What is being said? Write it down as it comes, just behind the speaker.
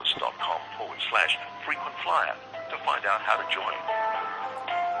qantas.com/frequent flyer to find out how to join.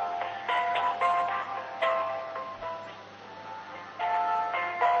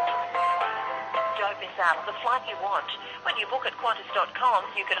 Don't miss out on the flight you want. When you book at Qantas.com,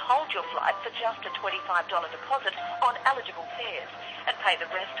 you can hold your flight for just a $25 deposit on eligible fares and pay the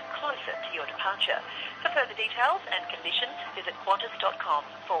rest closer to your departure. For further details and conditions, visit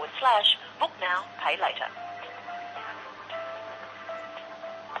Qantas.com/book now, pay later.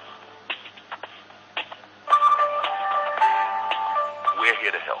 We're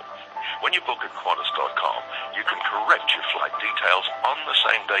here to help. When you book at Qantas.com, you can correct your flight details on the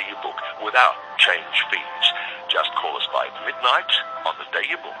same day you book without change fees. Just call us by midnight on the day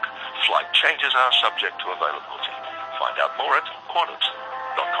you book. Flight changes are subject to availability. Find out more at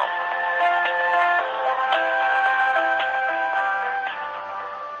Qantas.com.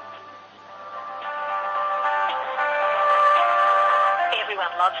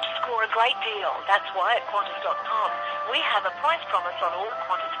 Everyone loves to score a great deal. That's why at Qantas.com we have a price promise on all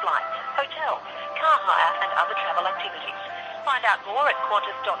Qantas flights, hotels, car hire and other travel activities. Find out more at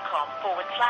Qantas.com/